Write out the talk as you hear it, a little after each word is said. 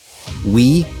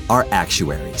We are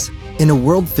actuaries. In a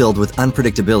world filled with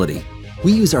unpredictability,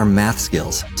 we use our math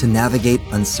skills to navigate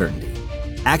uncertainty.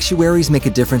 Actuaries make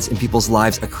a difference in people's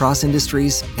lives across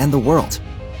industries and the world.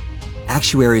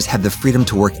 Actuaries have the freedom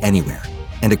to work anywhere,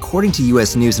 and according to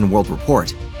U.S. News & World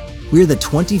Report, we're the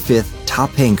 25th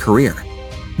top-paying career.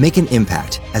 Make an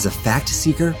impact as a fact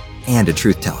seeker and a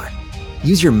truth teller.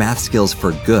 Use your math skills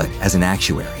for good as an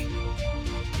actuary.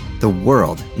 The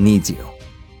world needs you.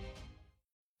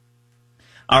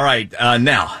 All right,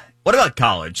 now, what about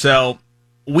college? So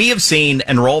we have seen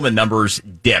enrollment numbers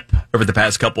dip over the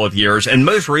past couple of years, and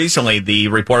most recently, the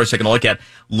report is taking a look at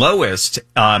lowest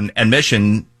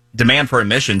demand for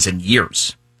admissions in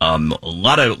years. A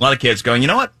lot of kids going, you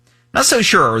know what? Not so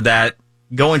sure that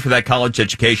going for that college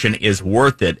education is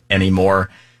worth it anymore.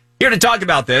 Here to talk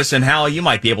about this and how you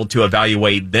might be able to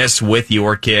evaluate this with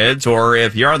your kids, or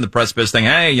if you're on the precipice thinking,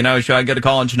 hey, should I go to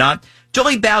college or not?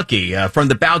 Julie Bauke from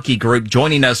the Bauke Group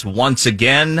joining us once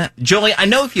again. Julie, I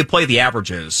know if you play the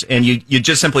averages and you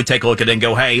just simply take a look at it and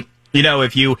go, hey,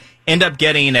 if you end up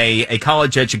getting a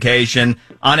college education,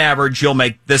 on average, you'll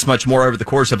make this much more over the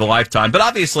course of a lifetime. But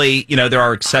obviously, there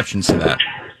are exceptions to that.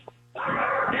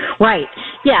 Right.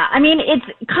 Yeah. I mean,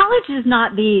 college is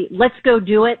not the let's go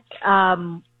do it.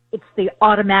 It's the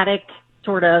automatic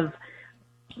sort of,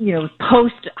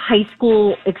 post high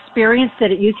school experience that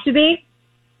it used to be.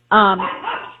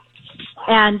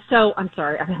 And so, I'm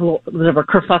sorry, I have a little bit of a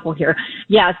kerfuffle here.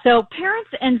 Yeah, so parents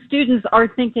and students are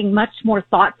thinking much more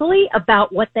thoughtfully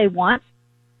about what they want.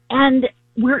 And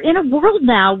we're in a world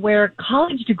now where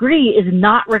college degree is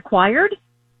not required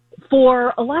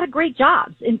for a lot of great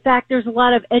jobs. In fact, there's a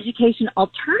lot of education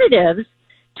alternatives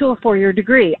to a 4-year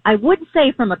degree. I would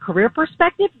say from a career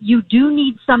perspective, you do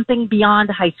need something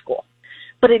beyond high school.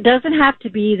 But it doesn't have to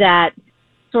be that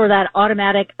sort of that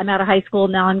automatic, I'm out of high school,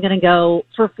 now I'm going to go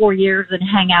for 4 years and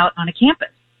hang out on a campus.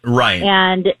 Right.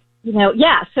 And,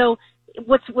 so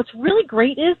what's really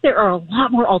great is there are a lot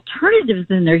more alternatives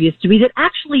than there used to be that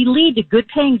actually lead to good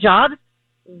paying jobs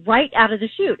right out of the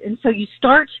chute. And so you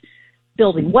start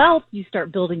building wealth, you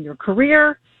start building your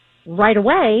career right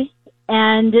away,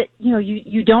 and,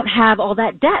 you don't have all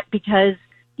that debt because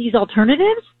these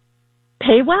alternatives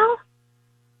pay well.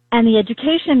 And the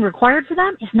education required for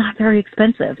them is not very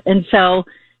expensive. And so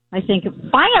I think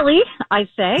finally, I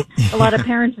say, a lot of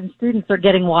parents and students are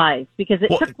getting wise because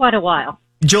it took quite a while.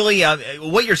 Julie,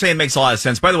 what you're saying makes a lot of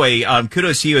sense. By the way,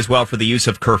 kudos to you as well for the use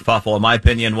of kerfuffle. In my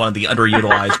opinion, one of the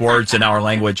underutilized words in our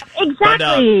language.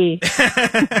 Exactly.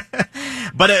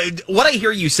 But what I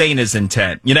hear you saying is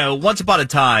intent. Once upon a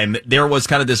time, there was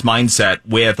kind of this mindset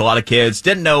with a lot of kids,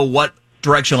 didn't know what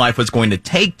direction life was going to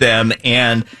take them,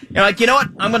 and you're like, what,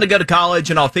 I'm going to go to college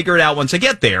and I'll figure it out once I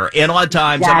get there. And a lot of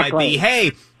times It might be,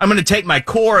 hey, I'm going to take my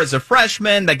core as a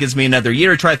freshman, that gives me another year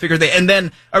to try to figure that, and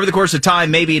then over the course of time,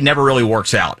 maybe it never really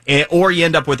works out, or you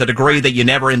end up with a degree that you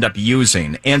never end up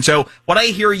using. And so what I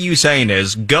hear you saying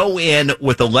is go in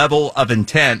with a level of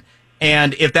intent,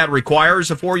 and if that requires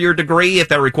a 4-year degree, if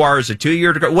that requires a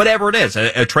 2-year degree, whatever it is,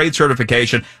 a trade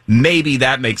certification, maybe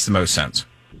that makes the most sense.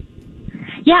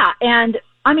 Yeah, and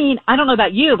I mean, I don't know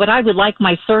about you, but I would like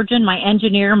my surgeon, my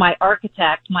engineer, my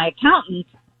architect, my accountant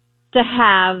to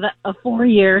have a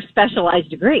 4-year specialized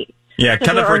degree. Yeah,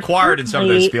 kind of required in some of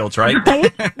those fields, right?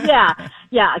 Right?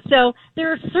 Yeah. So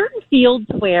there are certain fields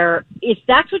where if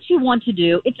that's what you want to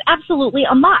do, it's absolutely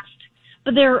a must.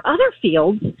 But there are other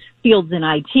fields in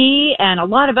IT and a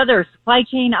lot of other supply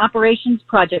chain operations,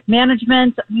 project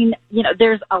management. I mean,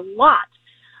 there's a lot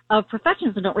of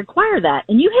professions that don't require that.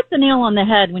 And you hit the nail on the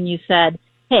head when you said,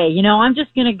 hey, I'm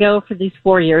just going to go for these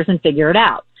 4 years and figure it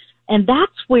out. And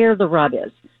that's where the rub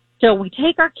is. So we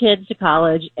take our kids to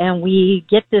college and we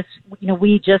get this,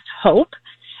 we just hope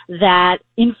that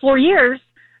in 4 years,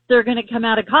 they're going to come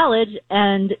out of college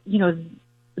and,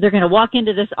 they're going to walk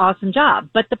into this awesome job.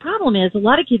 But the problem is a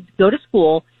lot of kids go to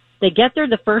school, they get there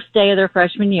the first day of their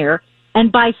freshman year,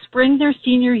 and by spring their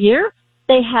senior year,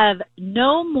 they have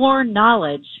no more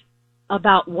knowledge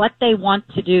about what they want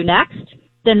to do next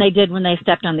than they did when they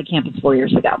stepped on the campus 4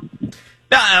 years ago.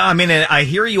 I mean, I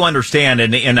hear you understand,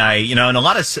 and I, in a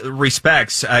lot of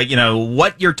respects,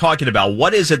 what you're talking about.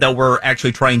 What is it that we're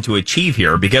actually trying to achieve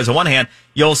here? Because on one hand,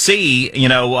 you'll see,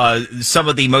 some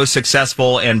of the most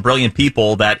successful and brilliant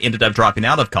people that ended up dropping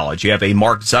out of college. You have a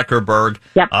Mark Zuckerberg,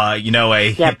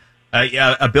 yep.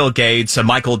 a Bill Gates, a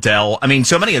Michael Dell. I mean,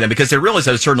 so many of them, because they realize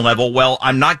at a certain level, well,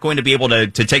 I'm not going to be able to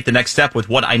take the next step with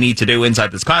what I need to do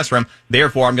inside this classroom.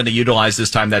 Therefore, I'm going to utilize this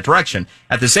time that direction.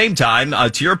 At the same time,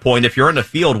 to your point, if you're in a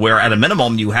field where at a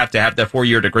minimum you have to have that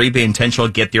 4-year degree, be intentional,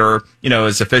 get there,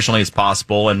 as efficiently as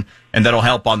possible, and that'll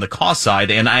help on the cost side.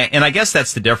 And I guess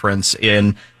that's the difference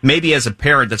in maybe as a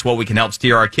parent, that's what we can help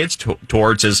steer our kids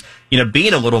towards is,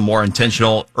 being a little more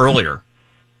intentional earlier.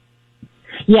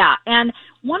 Yeah. And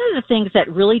one of the things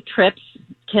that really trips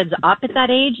kids up at that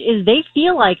age is they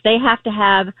feel like they have to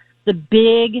have the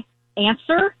big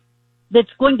answer that's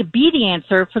going to be the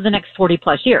answer for the next 40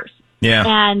 plus years. Yeah.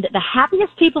 And the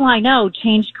happiest people I know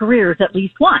changed careers at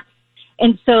least once.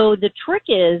 And so the trick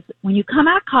is when you come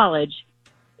out of college,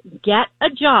 get a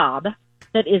job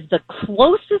that is the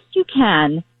closest you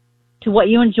can to what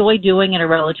you enjoy doing and are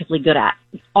relatively good at.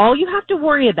 All you have to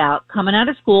worry about coming out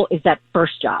of school is that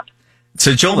first job.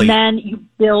 So, Julie, and then you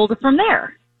build from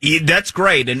there. That's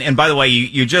great. And by the way,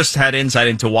 you just had insight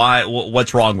into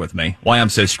what's wrong with me, why I'm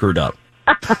so screwed up.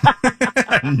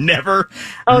 Never.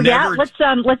 Yeah.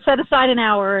 Let's set aside an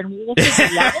hour and we'll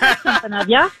figure that out. Something of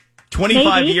you.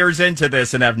 25 years into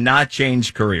this and have not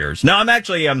changed careers. No, I'm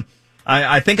actually.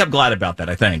 I think I'm glad about that.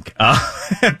 I think.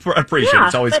 Appreciate it.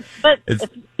 It's always. But if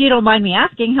you don't mind me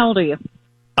asking, how old are you?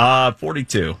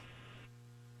 42.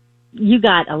 You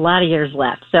got a lot of years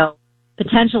left. So.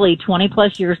 Potentially 20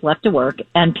 plus years left to work,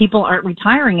 and people aren't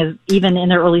retiring even in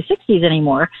their early 60s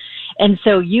anymore. And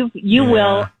so you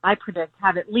will, I predict,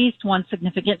 have at least one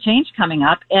significant change coming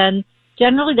up. And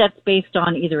generally that's based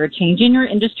on either a change in your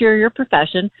industry or your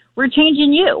profession, or a change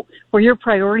in you, where your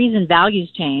priorities and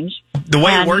values change. The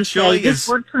way it works, Julie, is... This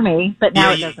worked for me, but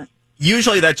now it doesn't.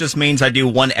 Usually that just means I do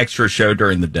one extra show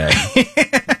during the day.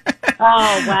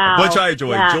 Oh, wow. Which I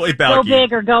enjoy. Yeah. Julie Bauke. Go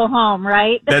big or go home,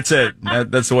 right? That's it.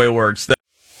 That's the way it works.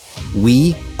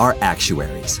 We are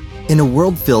actuaries. In a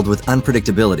world filled with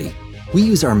unpredictability, we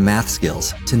use our math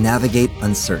skills to navigate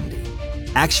uncertainty.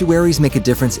 Actuaries make a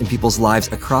difference in people's lives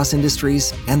across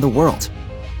industries and the world.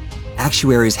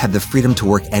 Actuaries have the freedom to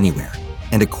work anywhere,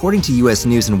 and according to U.S.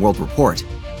 News & World Report,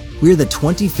 we're the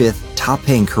 25th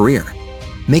top-paying career.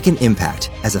 Make an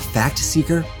impact as a fact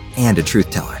seeker and a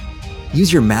truth teller.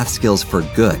 Use your math skills for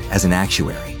good as an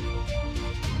actuary.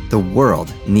 The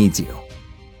world needs you.